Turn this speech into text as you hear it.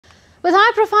With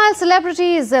high-profile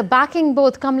celebrities backing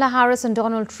both Kamala Harris and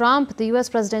Donald Trump, the US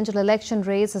presidential election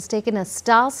race has taken a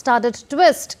star-studded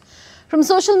twist. From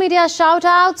social media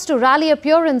shout-outs to rally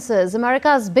appearances,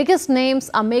 America's biggest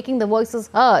names are making their voices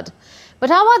heard.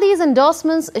 But how are these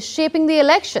endorsements shaping the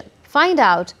election? Find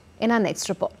out in our next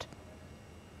report.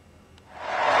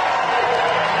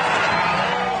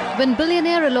 When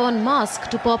billionaire Elon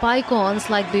Musk to pop icons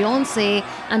like Beyoncé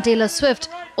and Taylor Swift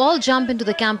all jump into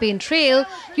the campaign trail,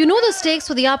 you know the stakes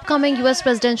for the upcoming US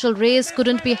presidential race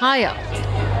couldn't be higher.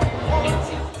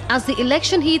 As the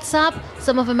election heats up,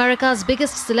 some of America's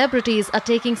biggest celebrities are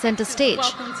taking center stage.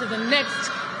 Welcome to the next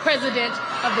President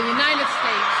of the United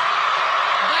States,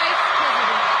 Vice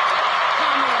President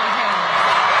Kamala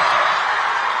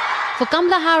Harris. For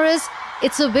Kamala Harris,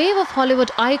 it's a wave of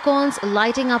Hollywood icons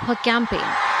lighting up her campaign.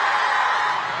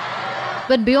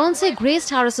 When Beyoncé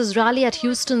graced Harris's rally at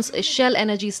Houston's Shell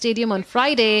Energy Stadium on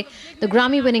Friday, the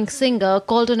Grammy-winning singer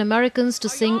called on Americans to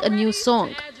sing a new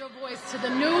song. Add your voice to the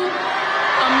new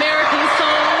American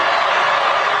song.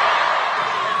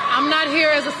 I'm not here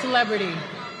as a celebrity.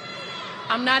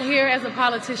 I'm not here as a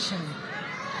politician.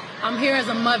 I'm here as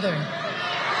a mother.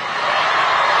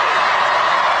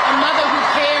 A mother who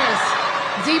cares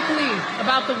deeply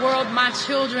about the world my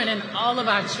children and all of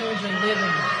our children live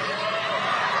in.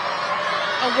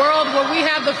 A world where we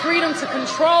have the freedom to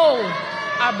control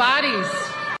our bodies.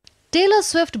 Taylor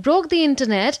Swift broke the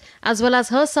internet as well as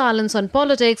her silence on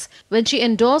politics when she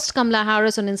endorsed Kamala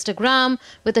Harris on Instagram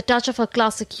with a touch of her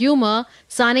classic humor,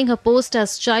 signing her post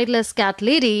as childless cat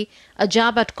lady, a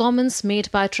jab at comments made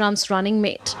by Trump's running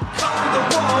mate.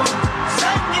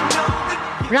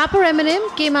 Rapper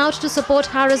Eminem came out to support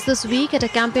Harris this week at a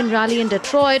campaign rally in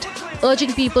Detroit,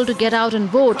 urging people to get out and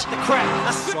vote.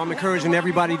 So I'm encouraging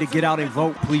everybody to get out and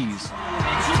vote, please.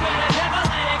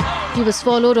 He was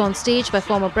followed on stage by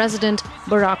former President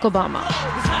Barack Obama.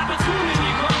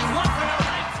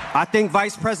 I think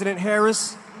Vice President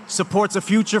Harris supports a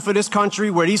future for this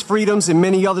country where these freedoms and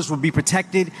many others will be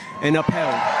protected and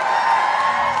upheld.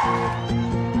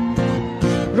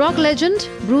 Rock legend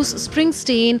Bruce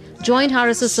Springsteen joined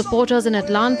Harris's supporters in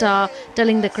Atlanta,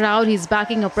 telling the crowd he's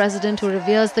backing a president who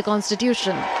reveres the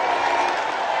Constitution.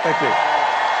 Thank you.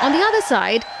 On the other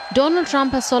side, Donald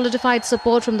Trump has solidified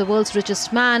support from the world's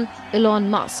richest man, Elon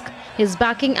Musk. His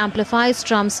backing amplifies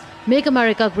Trump's "Make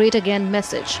America Great Again"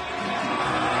 message.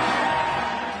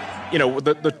 You know,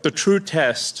 the true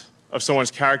test of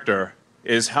someone's character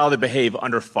is how they behave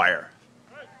under fire.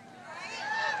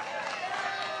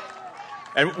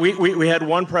 And we had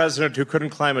one president who couldn't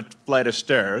climb a flight of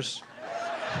stairs,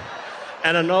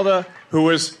 and another who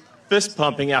was fist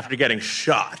pumping after getting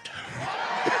shot.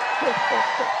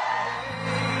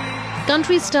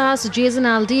 Country stars Jason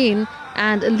Aldean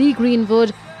and Lee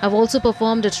Greenwood have also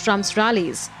performed at Trump's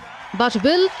rallies. But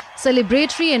will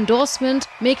celebratory endorsement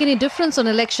make any difference on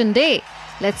election day?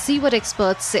 Let's see what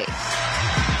experts say.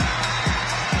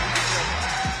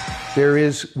 There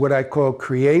is what I call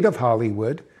creative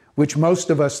Hollywood, which most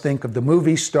of us think of the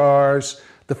movie stars,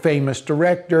 the famous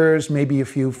directors, maybe a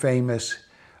few famous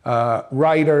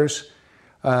writers.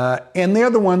 And they're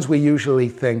the ones we usually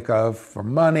think of for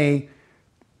money.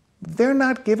 They're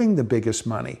not giving the biggest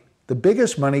money. The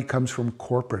biggest money comes from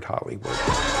corporate Hollywood.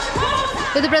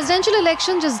 With the presidential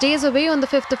election just days away on the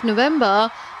 5th of November,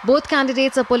 both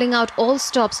candidates are pulling out all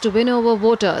stops to win over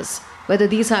voters. Whether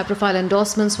these high-profile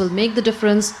endorsements will make the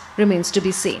difference remains to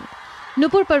be seen.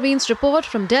 Nupur Parveen's report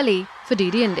from Delhi for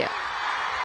DD India.